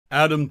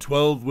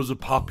Adam-12 was a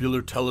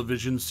popular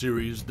television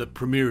series that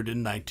premiered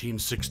in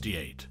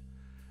 1968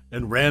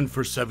 and ran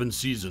for 7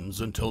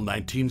 seasons until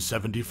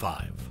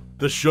 1975.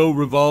 The show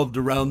revolved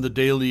around the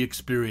daily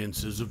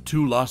experiences of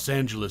 2 Los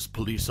Angeles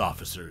police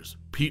officers,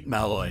 Pete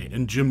Malloy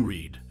and Jim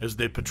Reed, as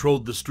they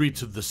patrolled the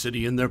streets of the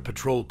city in their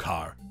patrol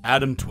car,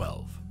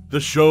 Adam-12. The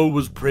show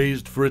was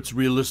praised for its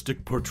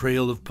realistic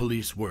portrayal of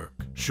police work,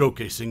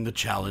 showcasing the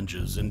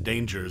challenges and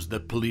dangers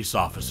that police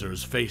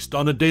officers faced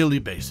on a daily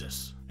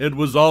basis. It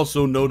was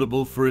also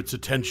notable for its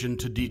attention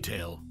to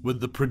detail, with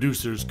the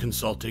producers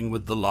consulting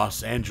with the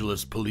Los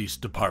Angeles Police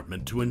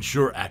Department to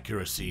ensure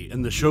accuracy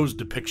in the show's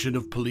depiction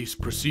of police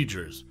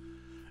procedures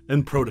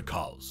and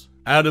protocols.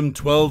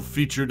 Adam-12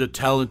 featured a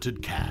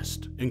talented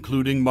cast,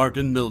 including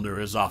Martin Milner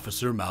as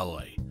Officer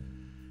Malloy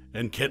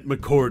and Kent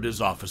McCord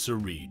as Officer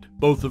Reed,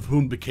 both of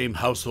whom became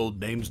household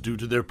names due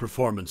to their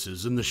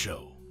performances in the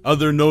show.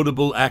 Other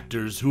notable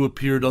actors who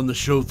appeared on the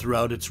show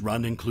throughout its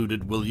run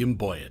included William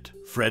Boyett,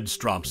 Fred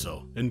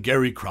Stromsoe, and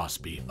Gary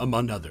Crosby,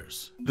 among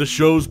others. The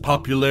show's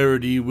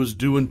popularity was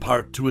due in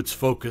part to its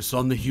focus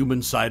on the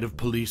human side of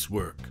police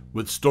work,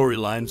 with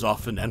storylines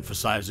often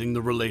emphasizing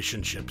the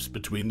relationships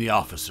between the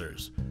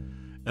officers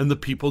and the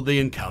people they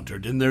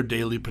encountered in their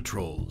daily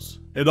patrols.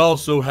 It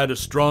also had a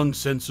strong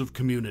sense of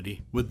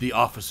community, with the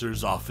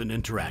officers often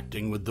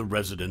interacting with the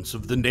residents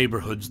of the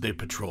neighborhoods they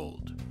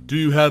patrolled. Do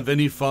you have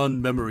any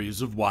fond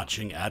memories of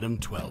watching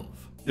Adam-12?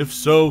 If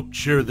so,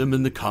 share them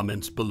in the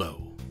comments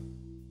below.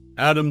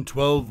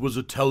 Adam-12 was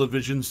a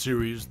television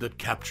series that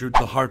captured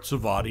the hearts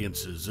of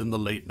audiences in the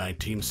late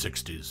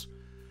 1960s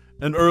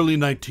and early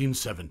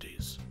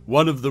 1970s.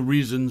 One of the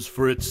reasons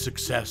for its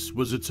success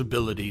was its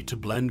ability to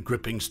blend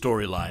gripping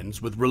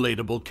storylines with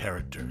relatable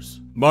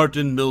characters.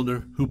 Martin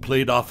Milner, who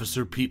played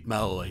Officer Pete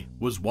Malloy,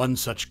 was one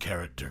such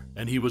character,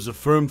 and he was a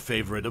firm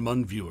favorite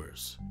among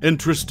viewers.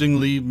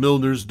 Interestingly,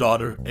 Milner's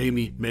daughter,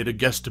 Amy, made a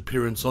guest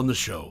appearance on the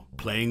show,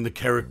 playing the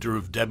character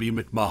of Debbie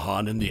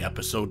McMahon in the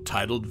episode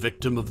titled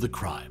Victim of the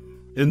Crime.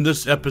 In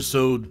this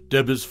episode,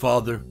 Debbie's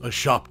father, a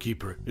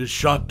shopkeeper, is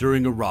shot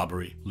during a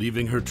robbery,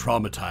 leaving her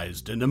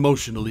traumatized and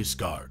emotionally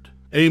scarred.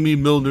 Amy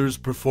Milner's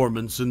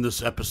performance in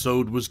this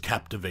episode was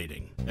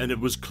captivating, and it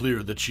was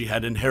clear that she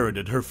had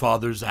inherited her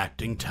father's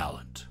acting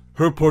talent.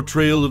 Her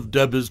portrayal of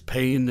Debbie's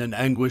pain and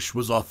anguish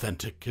was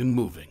authentic and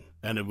moving,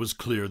 and it was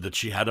clear that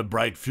she had a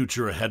bright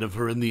future ahead of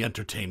her in the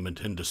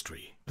entertainment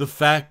industry. The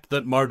fact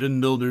that Martin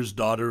Milner's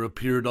daughter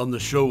appeared on the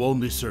show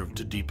only served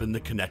to deepen the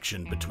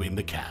connection between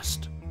the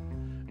cast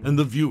and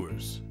the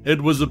viewers.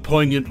 It was a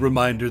poignant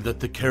reminder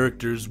that the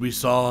characters we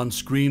saw on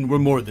screen were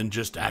more than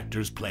just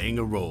actors playing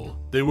a role.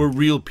 They were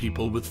real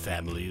people with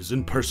families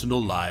and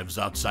personal lives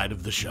outside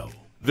of the show.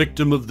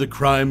 Victim of the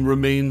Crime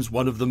remains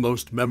one of the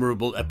most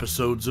memorable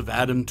episodes of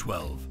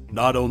Adam-12,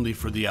 not only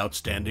for the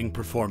outstanding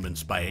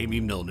performance by Amy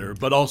Milner,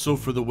 but also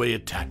for the way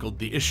it tackled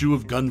the issue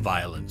of gun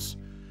violence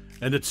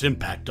and its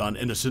impact on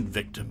innocent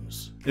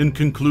victims. In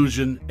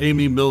conclusion,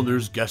 Amy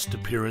Milner's guest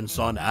appearance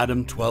on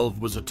Adam-12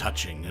 was a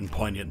touching and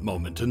poignant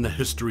moment in the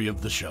history of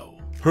the show.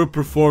 Her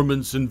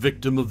performance in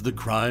Victim of the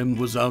Crime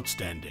was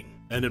outstanding,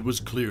 and it was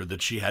clear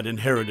that she had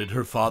inherited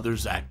her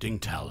father's acting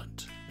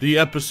talent. The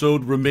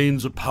episode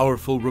remains a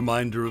powerful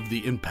reminder of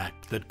the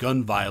impact that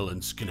gun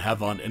violence can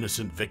have on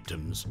innocent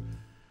victims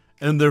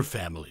and their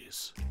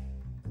families.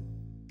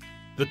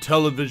 The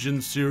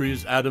television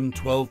series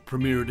Adam-12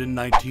 premiered in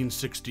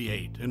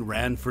 1968 and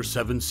ran for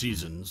 7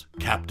 seasons,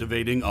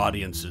 captivating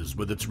audiences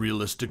with its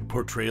realistic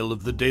portrayal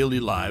of the daily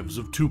lives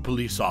of 2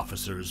 police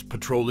officers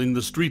patrolling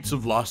the streets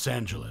of Los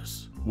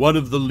Angeles. One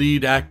of the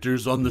lead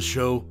actors on the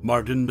show,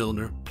 Martin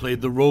Milner,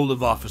 played the role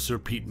of Officer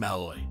Pete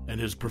Malloy,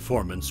 and his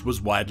performance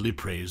was widely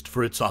praised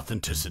for its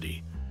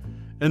authenticity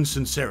and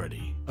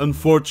sincerity.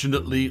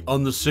 Unfortunately,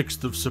 on the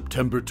 6th of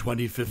September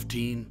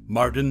 2015,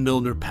 Martin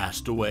Milner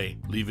passed away,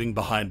 leaving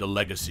behind a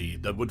legacy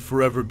that would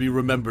forever be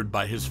remembered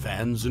by his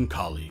fans and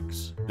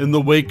colleagues. In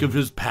the wake of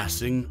his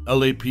passing,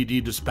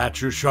 LAPD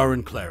dispatcher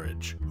Shaaron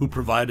Claridge, who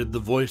provided the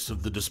voice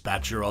of the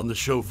dispatcher on the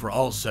show for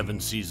all 7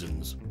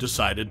 seasons,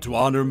 decided to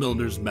honor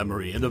Milner's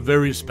memory in a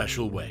very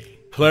special way.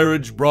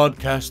 Claridge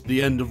broadcast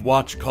the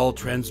end-of-watch call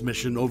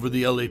transmission over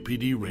the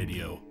LAPD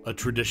radio, a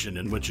tradition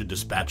in which a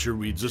dispatcher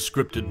reads a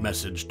scripted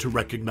message to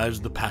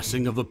recognize the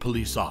passing of a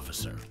police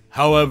officer.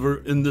 However,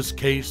 in this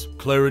case,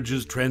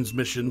 Claridge's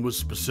transmission was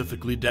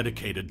specifically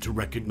dedicated to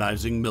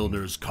recognizing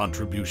Milner's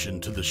contribution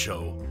to the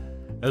show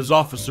as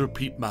Officer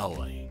Pete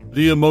Malloy.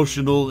 The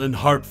emotional and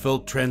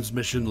heartfelt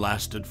transmission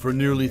lasted for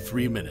nearly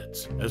 3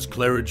 minutes, as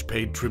Claridge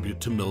paid tribute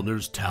to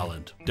Milner's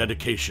talent,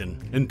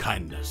 dedication, and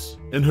kindness.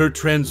 In her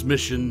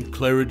transmission,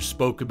 Claridge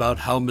spoke about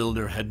how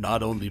Milner had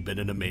not only been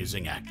an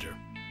amazing actor,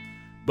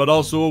 but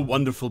also a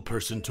wonderful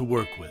person to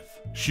work with.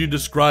 She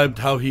described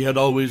how he had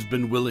always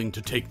been willing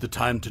to take the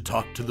time to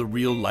talk to the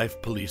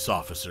real-life police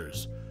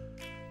officers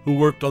who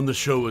worked on the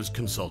show as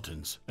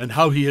consultants, and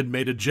how he had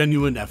made a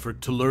genuine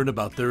effort to learn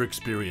about their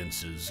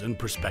experiences and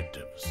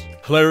perspectives.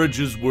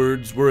 Claridge's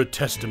words were a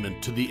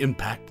testament to the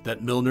impact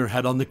that Milner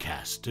had on the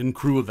cast and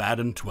crew of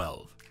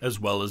Adam-12, as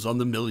well as on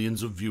the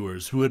millions of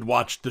viewers who had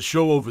watched the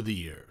show over the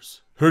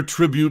years. Her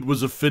tribute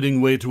was a fitting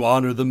way to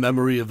honor the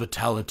memory of a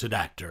talented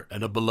actor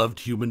and a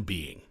beloved human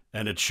being,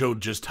 and it showed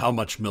just how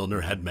much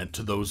Milner had meant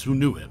to those who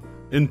knew him.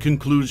 In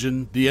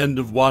conclusion, the end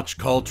of watch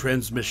call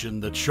transmission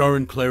that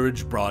Shaaron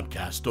Claridge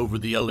broadcast over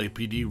the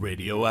LAPD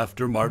radio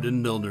after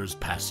Martin Milner's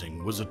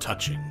passing was a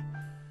touching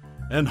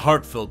and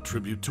heartfelt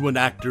tribute to an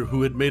actor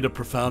who had made a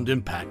profound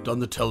impact on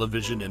the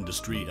television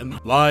industry and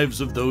the lives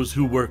of those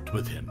who worked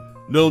with him.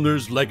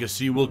 Milner's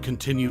legacy will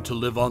continue to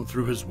live on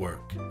through his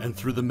work and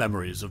through the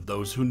memories of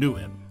those who knew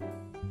him.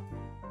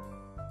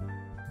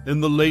 In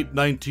the late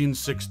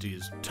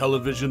 1960s,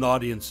 television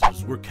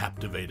audiences were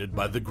captivated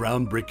by the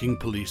groundbreaking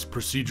police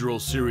procedural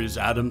series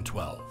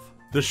Adam-12.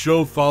 The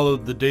show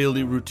followed the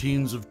daily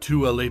routines of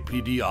two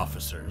LAPD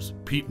officers,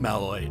 Pete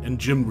Malloy and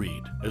Jim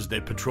Reed, as they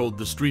patrolled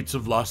the streets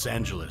of Los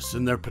Angeles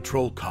in their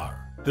patrol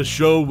car. The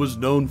show was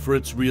known for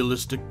its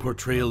realistic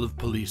portrayal of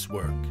police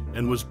work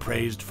and was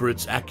praised for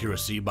its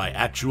accuracy by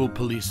actual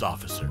police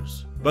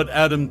officers. But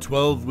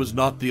Adam-12 was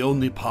not the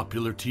only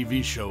popular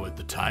TV show at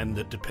the time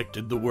that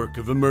depicted the work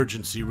of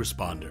emergency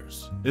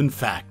responders. In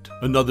fact,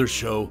 another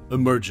show,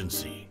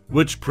 Emergency,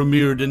 which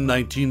premiered in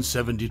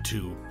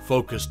 1972,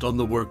 focused on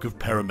the work of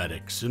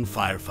paramedics and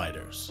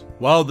firefighters.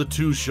 While the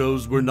two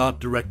shows were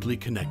not directly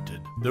connected,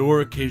 there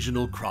were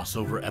occasional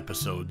crossover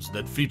episodes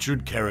that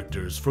featured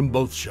characters from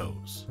both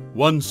shows.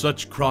 One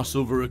such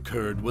crossover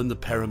occurred when the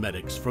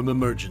paramedics from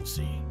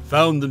Emergency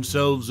found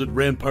themselves at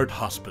Rampart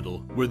Hospital,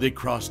 where they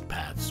crossed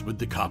paths with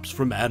the cops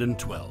from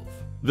Adam-12.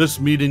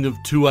 This meeting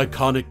of two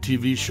iconic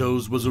TV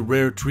shows was a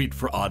rare treat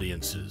for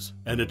audiences,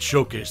 and it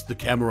showcased the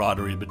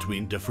camaraderie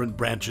between different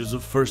branches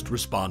of first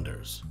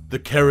responders. The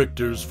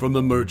characters from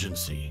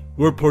Emergency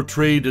were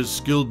portrayed as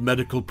skilled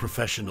medical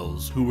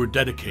professionals who were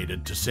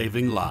dedicated to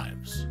saving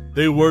lives.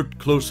 They worked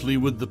closely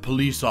with the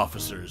police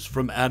officers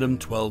from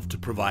Adam-12 to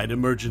provide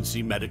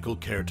emergency medical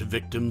care to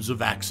victims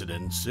of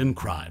accidents and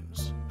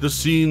crimes. The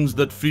scenes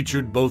that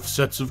featured both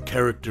sets of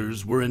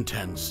characters were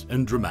intense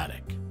and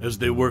dramatic, as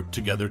they worked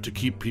together to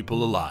keep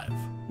people alive.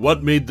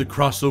 What made the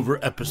crossover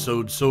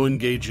episode so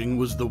engaging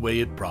was the way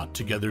it brought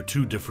together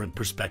two different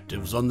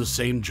perspectives on the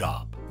same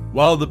job.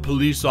 While the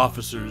police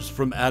officers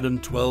from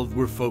Adam-12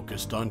 were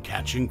focused on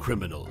catching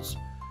criminals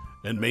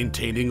and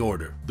maintaining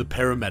order, the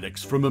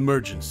paramedics from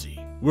Emergency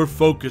were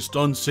focused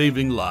on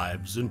saving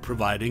lives and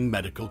providing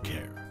medical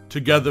care.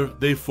 Together,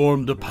 they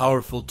formed a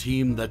powerful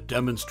team that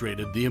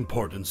demonstrated the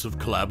importance of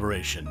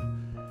collaboration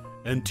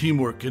and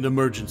teamwork in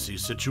emergency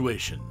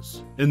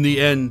situations. In the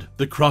end,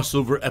 the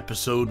crossover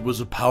episode was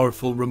a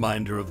powerful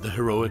reminder of the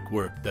heroic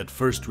work that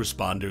first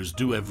responders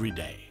do every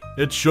day.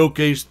 It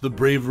showcased the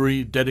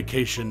bravery,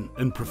 dedication,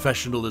 and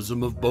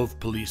professionalism of both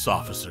police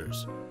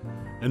officers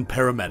and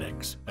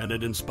paramedics, and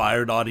it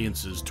inspired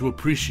audiences to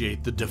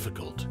appreciate the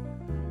difficult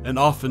and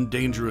often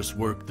dangerous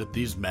work that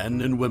these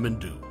men and women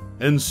do.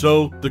 And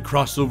so, the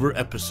crossover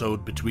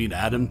episode between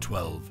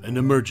Adam-12 and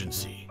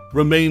Emergency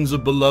remains a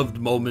beloved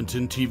moment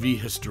in TV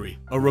history,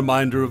 a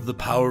reminder of the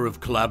power of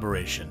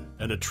collaboration,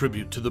 and a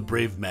tribute to the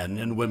brave men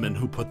and women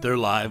who put their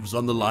lives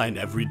on the line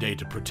every day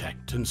to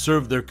protect and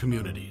serve their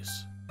communities.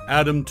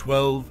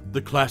 Adam-12,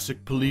 the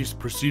classic police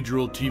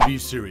procedural TV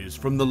series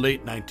from the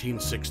late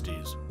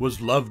 1960s,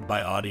 was loved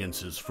by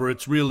audiences for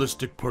its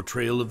realistic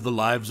portrayal of the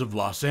lives of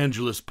Los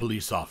Angeles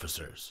police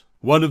officers.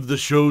 One of the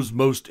show's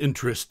most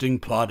interesting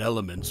plot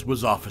elements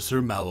was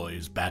Officer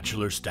Malloy's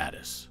bachelor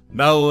status.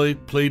 Malloy,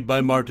 played by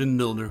Martin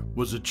Milner,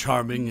 was a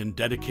charming and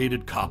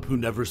dedicated cop who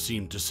never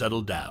seemed to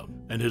settle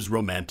down, and his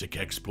romantic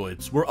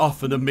exploits were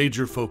often a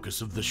major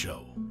focus of the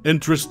show.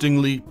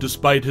 Interestingly,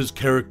 despite his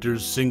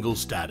character's single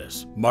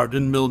status,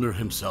 Martin Milner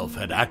himself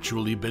had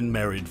actually been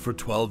married for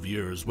 12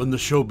 years when the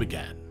show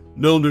began.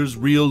 Milner's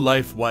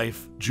real-life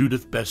wife,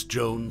 Judith Bess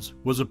Jones,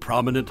 was a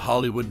prominent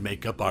Hollywood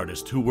makeup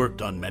artist who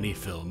worked on many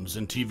films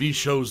and TV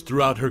shows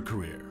throughout her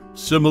career.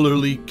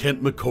 Similarly,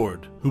 Kent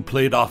McCord, who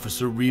played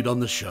Officer Reed on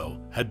the show,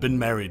 had been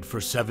married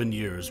for 7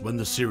 years when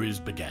the series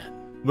began.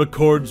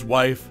 McCord's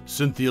wife,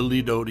 Cynthia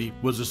Lee Doty,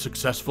 was a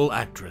successful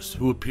actress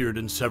who appeared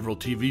in several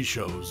TV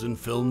shows and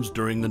films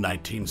during the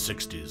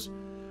 1960s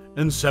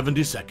and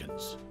 70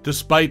 seconds.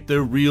 Despite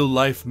their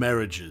real-life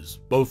marriages,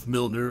 both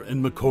Milner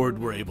and McCord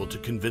were able to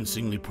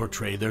convincingly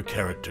portray their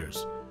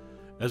characters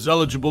as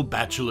eligible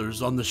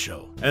bachelors on the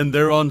show, and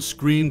their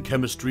on-screen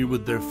chemistry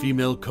with their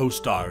female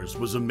co-stars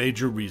was a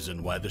major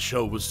reason why the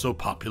show was so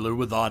popular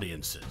with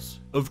audiences.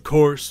 Of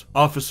course,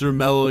 Officer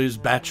Malloy's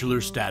bachelor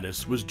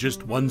status was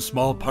just one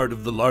small part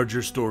of the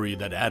larger story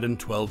that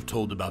Adam-12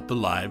 told about the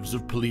lives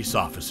of police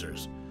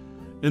officers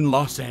in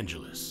Los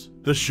Angeles.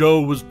 The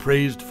show was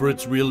praised for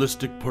its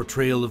realistic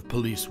portrayal of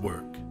police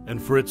work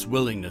and for its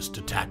willingness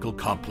to tackle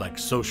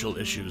complex social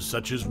issues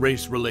such as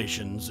race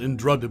relations and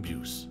drug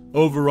abuse.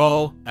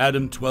 Overall,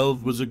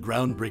 Adam-12 was a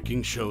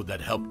groundbreaking show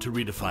that helped to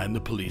redefine the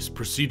police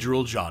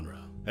procedural genre.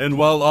 And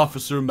while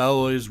Officer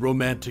Malloy's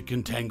romantic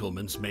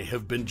entanglements may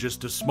have been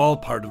just a small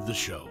part of the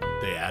show,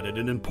 they added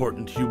an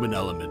important human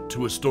element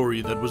to a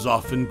story that was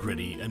often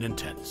gritty and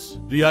intense.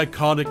 The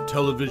iconic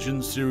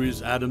television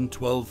series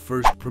Adam-12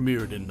 first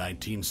premiered in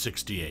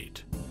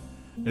 1968,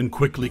 and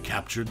quickly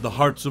captured the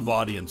hearts of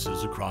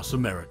audiences across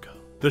America.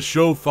 The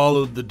show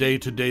followed the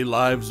day-to-day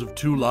lives of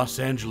two Los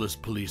Angeles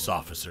police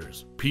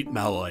officers, Pete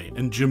Malloy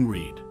and Jim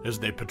Reed, as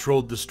they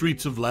patrolled the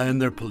streets of La in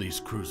their police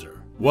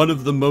cruiser. One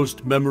of the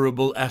most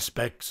memorable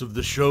aspects of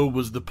the show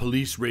was the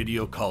police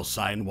radio call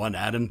sign 1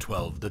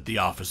 Adam-12 that the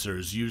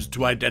officers used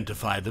to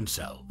identify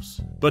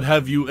themselves. But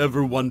have you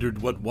ever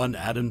wondered what 1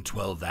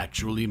 Adam-12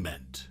 actually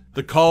meant?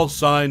 The call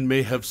sign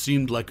may have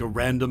seemed like a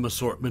random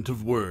assortment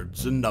of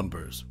words and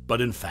numbers,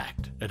 but in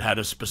fact, it had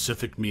a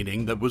specific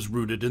meaning that was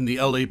rooted in the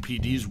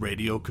LAPD's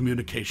radio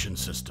communication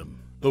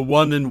system. The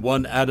 1 in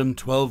 1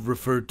 Adam-12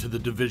 referred to the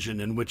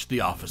division in which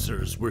the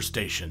officers were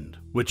stationed,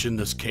 which in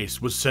this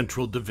case was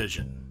Central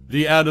Division.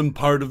 The Adam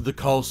part of the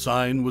call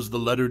sign was the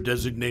letter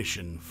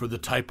designation for the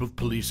type of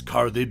police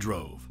car they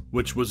drove,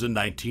 which was a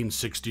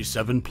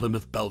 1967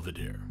 Plymouth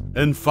Belvedere.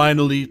 And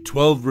finally,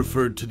 12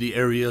 referred to the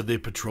area they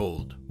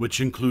patrolled, which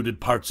included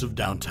parts of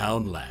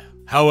downtown La.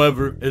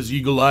 However, as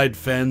eagle-eyed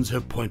fans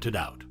have pointed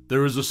out,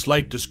 there is a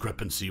slight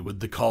discrepancy with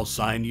the call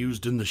sign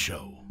used in the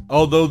show.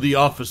 Although the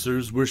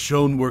officers were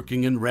shown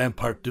working in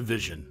Rampart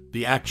Division,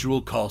 the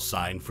actual call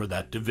sign for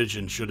that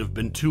division should have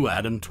been 2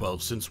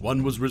 Adam-12 since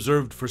one was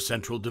reserved for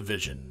Central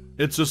Division.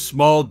 It's a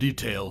small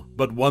detail,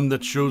 but one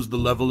that shows the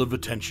level of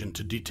attention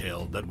to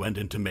detail that went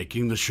into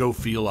making the show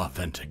feel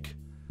authentic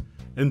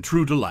and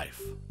true to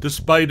life.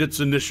 Despite its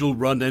initial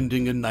run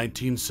ending in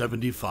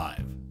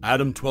 1975,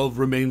 Adam-12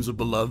 remains a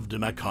beloved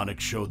and iconic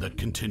show that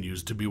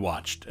continues to be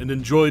watched and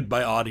enjoyed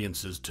by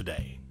audiences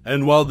today.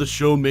 And while the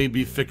show may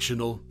be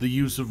fictional, the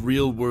use of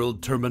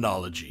real-world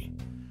terminology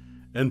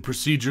and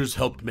procedures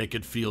helped make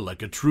it feel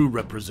like a true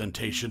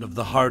representation of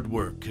the hard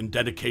work and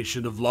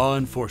dedication of law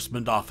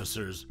enforcement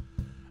officers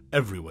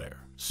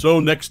everywhere. So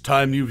next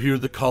time you hear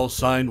the call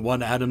sign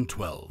 1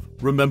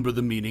 Adam-12, remember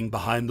the meaning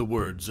behind the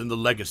words and the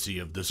legacy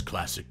of this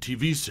classic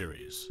TV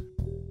series.